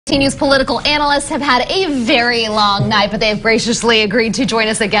News political analysts have had a very long night, but they have graciously agreed to join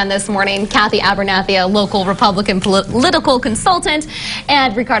us again this morning. Kathy Abernathy, a local Republican political consultant,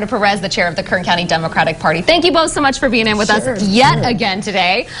 and Ricardo Perez, the chair of the Kern County Democratic Party. Thank you both so much for being in with us yet again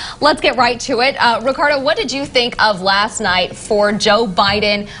today. Let's get right to it. Ricardo, what did you think of last night for Joe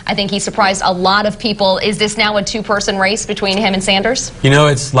Biden? I think he surprised a lot of people. Is this now a two-person race between him and Sanders? You know,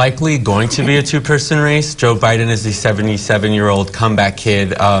 it's likely going to be a two-person race. Joe Biden is the 77-year-old comeback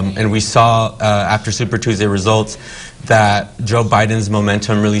kid. And we saw after Super Tuesday results that Joe Biden's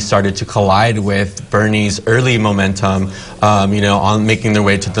momentum really started to collide with Bernie's early momentum, on making their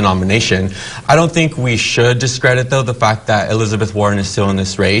way to the nomination. I don't think we should discredit, though, the fact that Elizabeth Warren is still in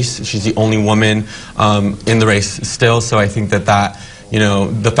this race. She's the only woman in the race still, so I think that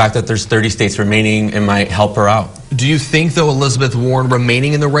the fact that there's 30 states remaining, it might help her out. Do you think, though, Elizabeth Warren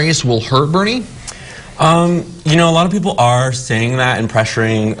remaining in the race will hurt Bernie? A lot of people are saying that and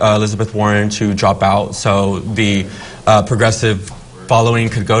pressuring Elizabeth Warren to drop out so the progressive following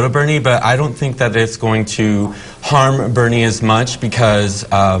could go to Bernie, but I don't think that it's going to harm Bernie as much because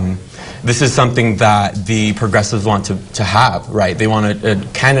this is something that the progressives want to have, right? They want a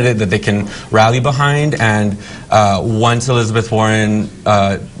candidate that they can rally behind, and once Elizabeth Warren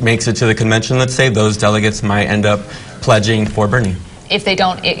makes it to the convention, let's say, those delegates might end up pledging for Bernie. If they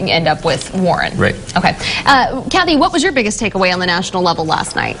don't end up with Warren. Right. Okay. Kathy, what was your biggest takeaway on the national level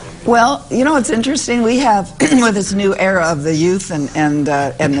last night? Well, it's interesting. We have, with this new era of the youth and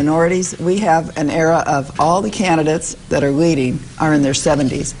minorities, we have an era of all the candidates that are leading are in their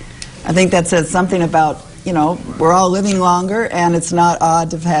 70s. I think that says something about, we're all living longer, and it's not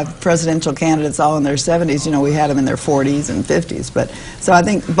odd to have presidential candidates all in their 70s. We had them in their 40s and 50s. So I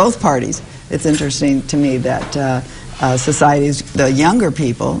think both parties, it's interesting to me that society's, the younger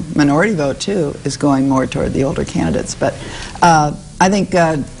people, minority vote too, is going more toward the older candidates. But I think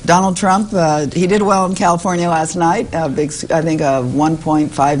Donald Trump, he did well in California last night. I think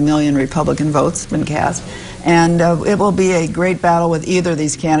 1.5 million Republican votes been cast. And it will be a great battle with either of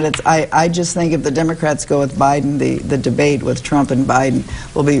these candidates. I just think if the Democrats go with Biden, the debate with Trump and Biden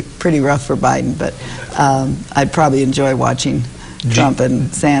will be pretty rough for Biden. But I'd probably enjoy watching Trump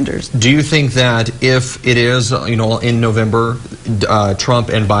and Sanders. Do you think that if it is, in November, Trump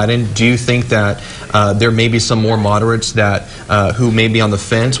and Biden, do you think that there may be some more moderates that who may be on the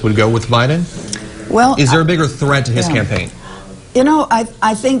fence would go with Biden? Well, is there a bigger threat to his campaign?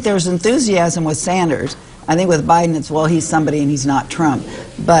 I think there's enthusiasm with Sanders. I think with Biden, it's, well, he's somebody and he's not Trump.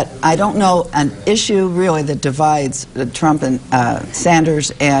 But I don't know an issue really that divides Trump and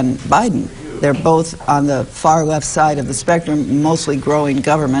Sanders and Biden. They're both on the far left side of the spectrum, mostly growing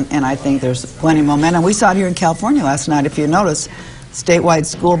government, and I think there's plenty of momentum. We saw it here in California last night. If you notice, statewide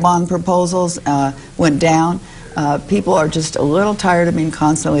school bond proposals went down. People are just a little tired of being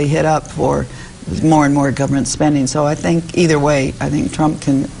constantly hit up for more and more government spending. So I think either way, I think Trump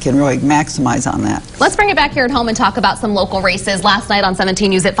can really maximize on that. Let's bring it back here at home and talk about some local races. Last night on 17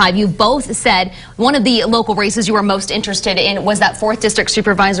 News at 5, you both said one of the local races you were most interested in was that 4th District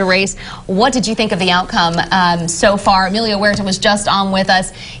Supervisor race. What did you think of the outcome so far? Emilio Huerta was just on with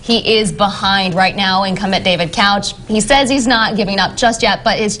us. He is behind right now incumbent David Couch. He says he's not giving up just yet,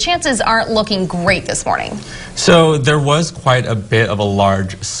 but his chances aren't looking great this morning. So there was quite a bit of a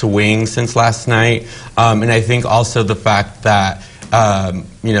large swing since last night, and I think also the fact that a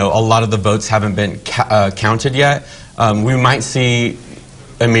lot of the votes haven't been counted yet. We might see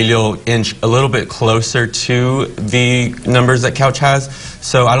Emilio inch a little bit closer to the numbers that Couch has,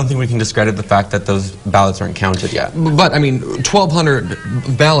 so I don't think we can discredit the fact that those ballots aren't counted yet. But I mean,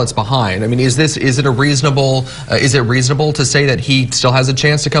 1,200 ballots behind. I mean, is it reasonable to say that he still has a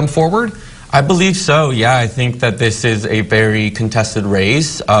chance to come forward? I believe so, yeah. I think that this is a very contested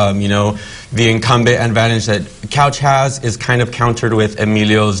race. The incumbent advantage that Couch has is kind of countered with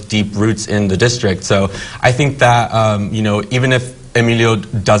Emilio's deep roots in the district. So I think that, even if Emilio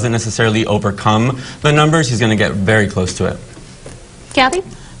doesn't necessarily overcome the numbers, he's going to get very close to it. Kathy?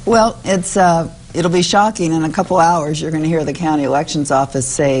 Well, it'll be shocking. In a couple hours, you're going to hear the county elections office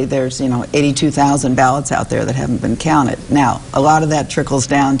say there's, 82,000 ballots out there that haven't been counted. Now, a lot of that trickles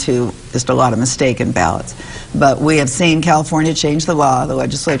down to just a lot of mistaken ballots. But we have seen California change the law, the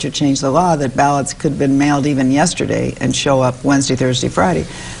legislature changed the law, that ballots could have been mailed even yesterday and show up Wednesday, Thursday, Friday.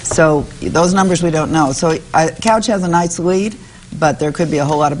 So those numbers we don't know. So Couch has a nice lead, but there could be a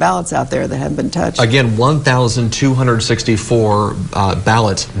whole lot of ballots out there that haven't been touched. Again, 1,264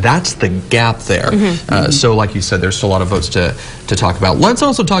 ballots. That's the gap there. So like you said, there's still a lot of votes to talk about. Let's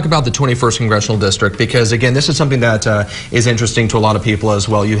also talk about the 21st Congressional District, because again, this is something that is interesting to a lot of people as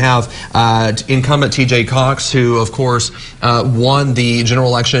well. You have incumbent T.J. Cox, who of course won the general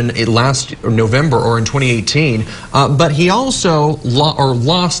election last November, or in 2018, but he also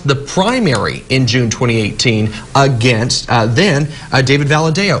lost the primary in June 2018 against then David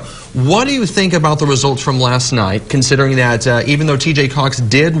Valadao. What do you think about the results from last night, considering that even though T.J. Cox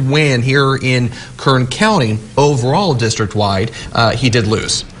did win here in Kern County, overall district-wide, he did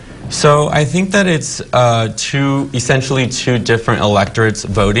lose? So I think that it's essentially two different electorates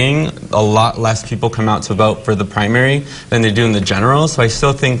voting. A lot less people come out to vote for the primary than they do in the general. So I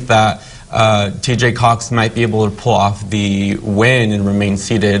still think that T.J. Cox might be able to pull off the win and remain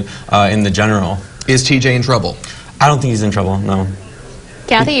seated in the general. Is T.J. in trouble? I don't think he's in trouble, no.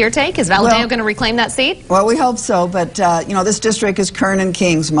 Kathy, your take? Is Valadao going to reclaim that seat? Well, we hope so, but you know, this district is Kern and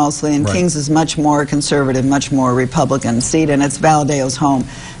Kings mostly, and Kings is much more conservative, much more Republican seat, and it's Valadao's home.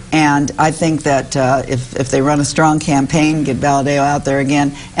 And I think that if they run a strong campaign, get Valadao out there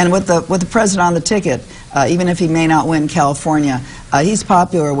again, and with the president on the ticket, even if he may not win California, he's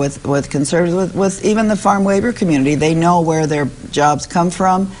popular with conservatives, with even the farm labor community. They know where their jobs come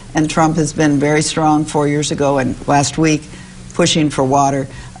from, and Trump has been very strong 4 years ago and last week pushing for water.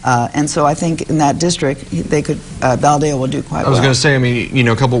 And so I think in that district, Valadao will do quite well. I was going to say, I mean, you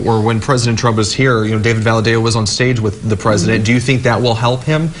know, when President Trump was here, you know, David Valadao was on stage with the president. Do you think that will help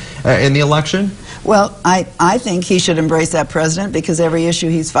him in the election? Well, I think he should embrace that president, because every issue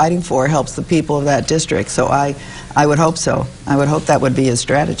he's fighting for helps the people of that district. So I would hope so. I would hope that would be his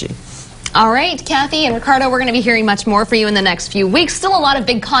strategy. All right, Kathy and Ricardo, we're going to be hearing much more for you in the next few weeks. Still a lot of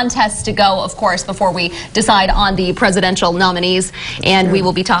big contests to go, of course, before we decide on the presidential nominees. And we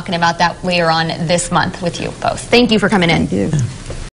will be talking about that later on this month with you both. Thank you for coming in. Thank you.